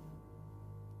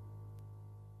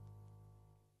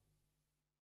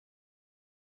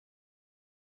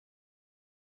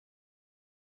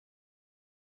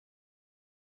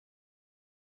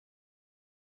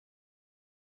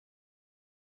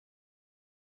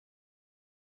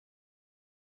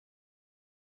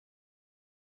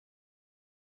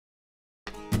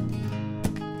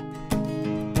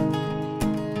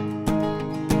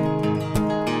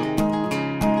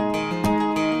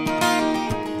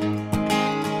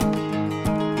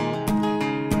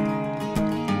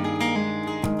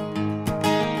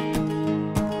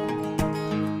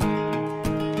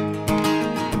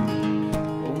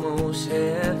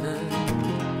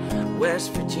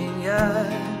 West Virginia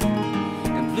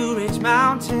and Blue Ridge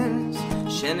Mountains,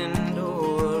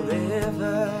 Shenandoah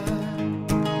River.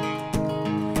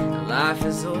 Life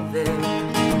is old there,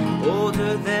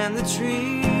 older than the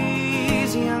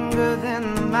trees, younger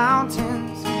than the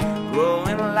mountains,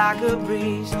 growing like a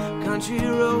breeze. Country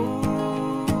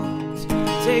roads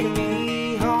take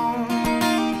me home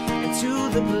to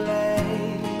the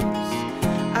place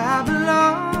I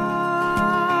belong.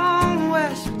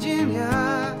 West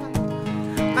Virginia,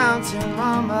 mountain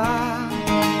mama,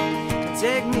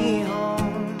 take me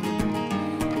home,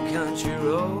 country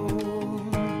road.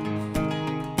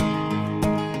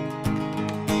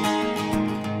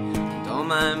 And all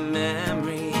my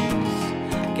memories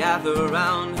gather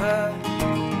around her,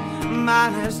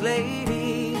 miner's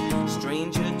lady,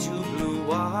 stranger to blue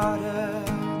water.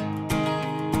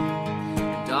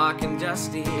 Dark and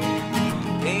dusty,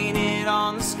 painted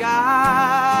on the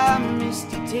sky,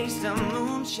 misty taste of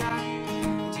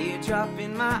moonshine, teardrop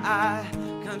in my eye.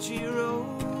 Country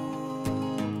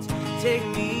roads take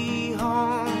me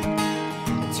home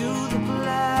to the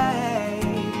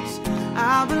place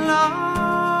I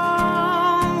belong.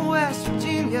 West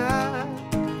Virginia,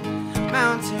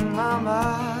 mountain mama,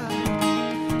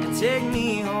 take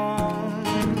me home,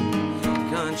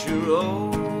 country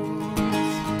roads.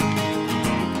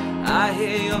 I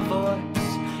hear your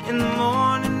voice in the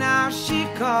morning, now she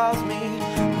calls me.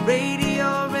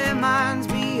 Radio reminds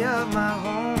me of my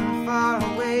home far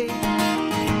away,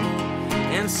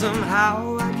 and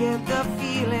somehow I get the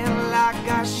feeling like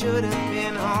I should have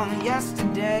been home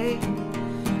yesterday.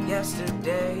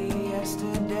 Yesterday,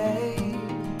 yesterday.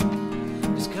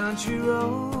 This country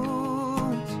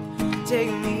roads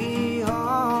take me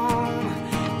home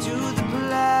to the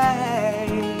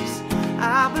place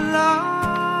I belong.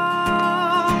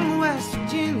 West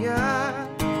Virginia,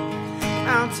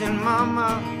 mountain mama,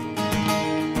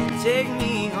 take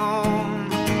me home.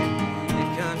 The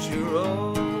country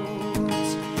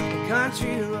roads, the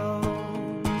country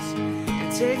roads,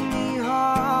 take me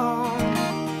home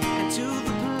to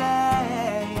the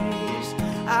place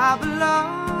I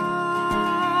belong.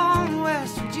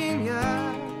 West Virginia,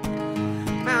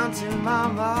 mountain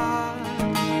mama,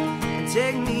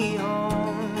 take me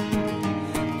home.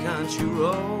 Country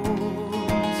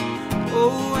roads,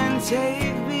 oh, and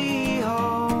take me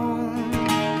home.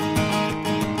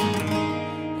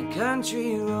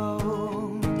 Country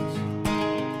roads.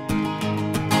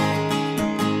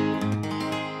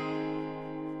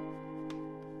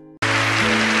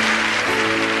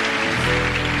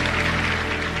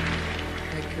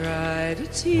 I cried a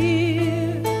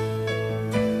tear,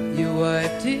 you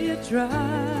wiped it dry.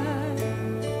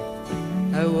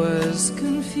 I was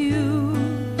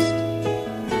confused,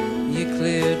 you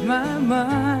cleared my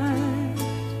mind.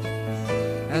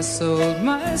 I sold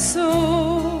my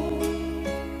soul,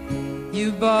 You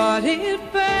bought it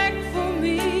back for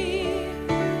me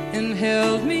and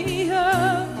held me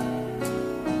up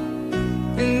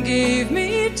and gave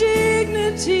me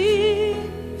dignity.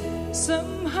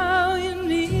 Somehow you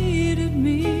needed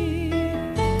me.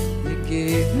 You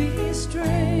gave me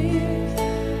strength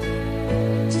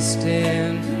to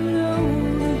stand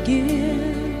alone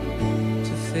again,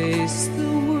 to face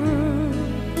the world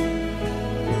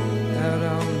out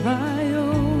on my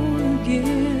own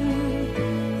again.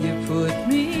 You put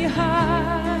me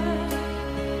high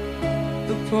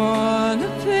upon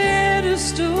a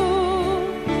pedestal,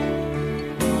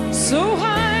 so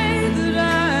high that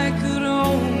I could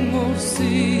almost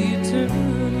see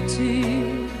eternity.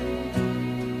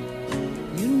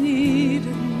 You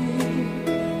needed me,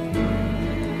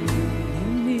 you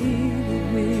needed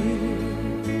me,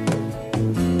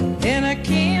 and I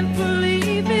can't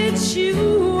believe it's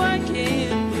you. I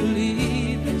can't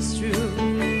believe it's true.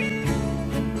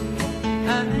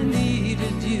 I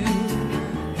needed you,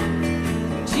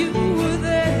 and you were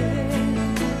there,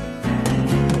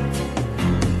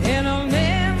 and I'll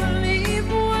never leave.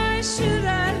 Why should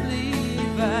I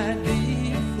leave? I'd be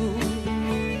a fool,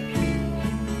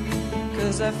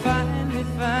 'cause I finally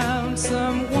found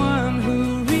someone who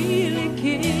really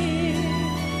cares.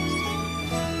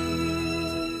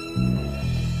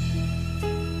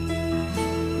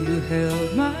 You held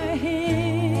my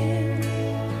hand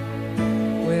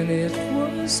when it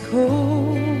was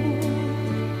cold,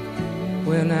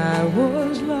 when I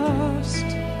was lost.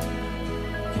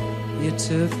 You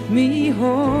took me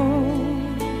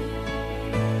home,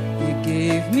 you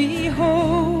gave me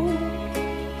hope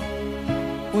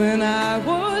when I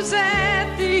was at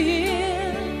the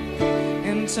end,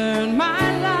 and turned my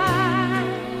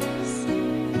lies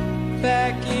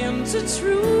back into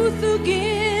truth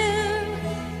again.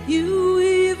 You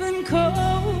even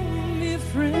called me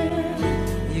friend.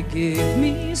 You gave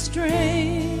me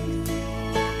strength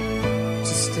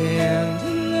to stand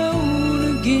alone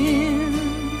again,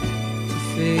 to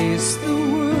face the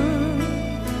world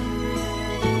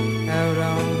out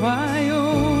on my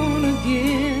own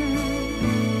again.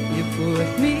 You put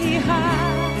me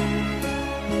high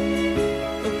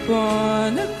upon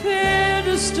a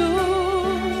pedestal,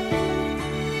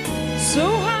 so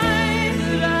high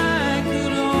that I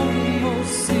could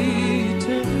almost see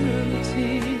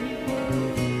eternity.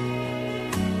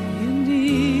 You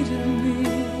needed me,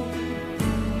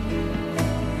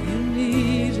 you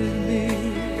needed me,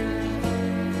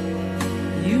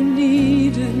 you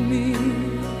needed me,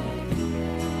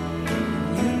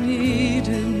 you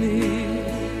needed me.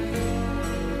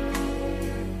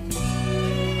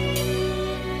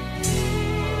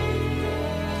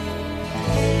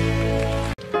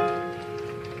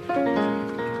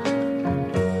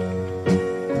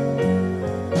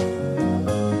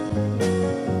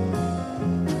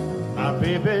 My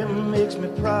baby makes me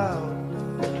proud.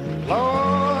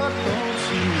 Lord, don't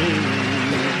she make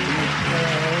me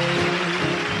proud.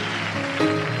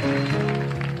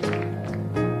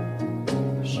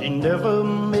 She never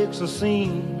makes a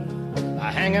scene by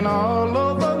hanging all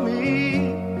over me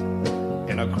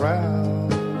in a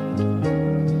crowd.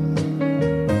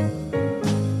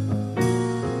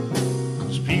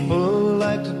 'Cause people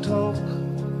like to talk.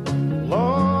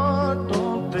 Lord,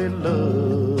 don't they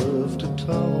love to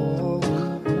talk?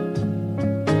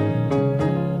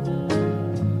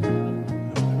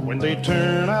 When they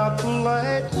turn out the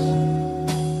lights,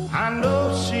 I know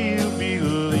she'll be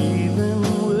leaving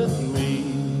with me.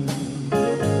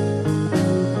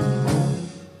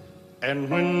 And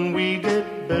when we get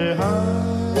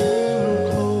behind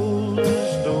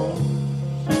closed doors,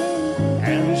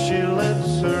 and she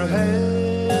lets her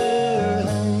hair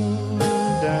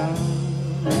hang down,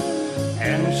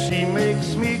 and she makes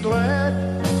me glad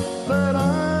that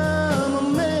I'm a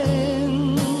man.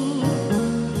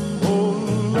 Oh,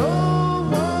 no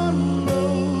one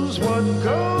knows what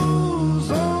goes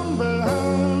on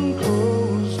behind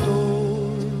closed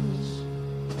doors.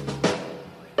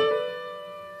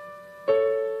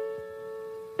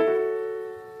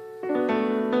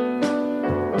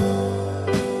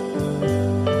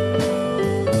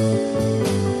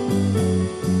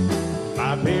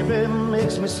 My baby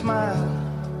makes me smile.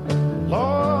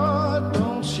 Lord,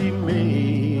 don't she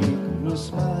make me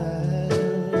smile?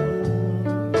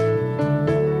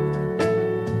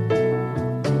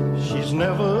 She's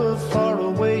never far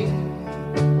away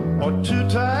or too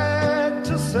tired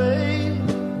to say,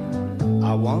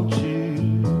 I want you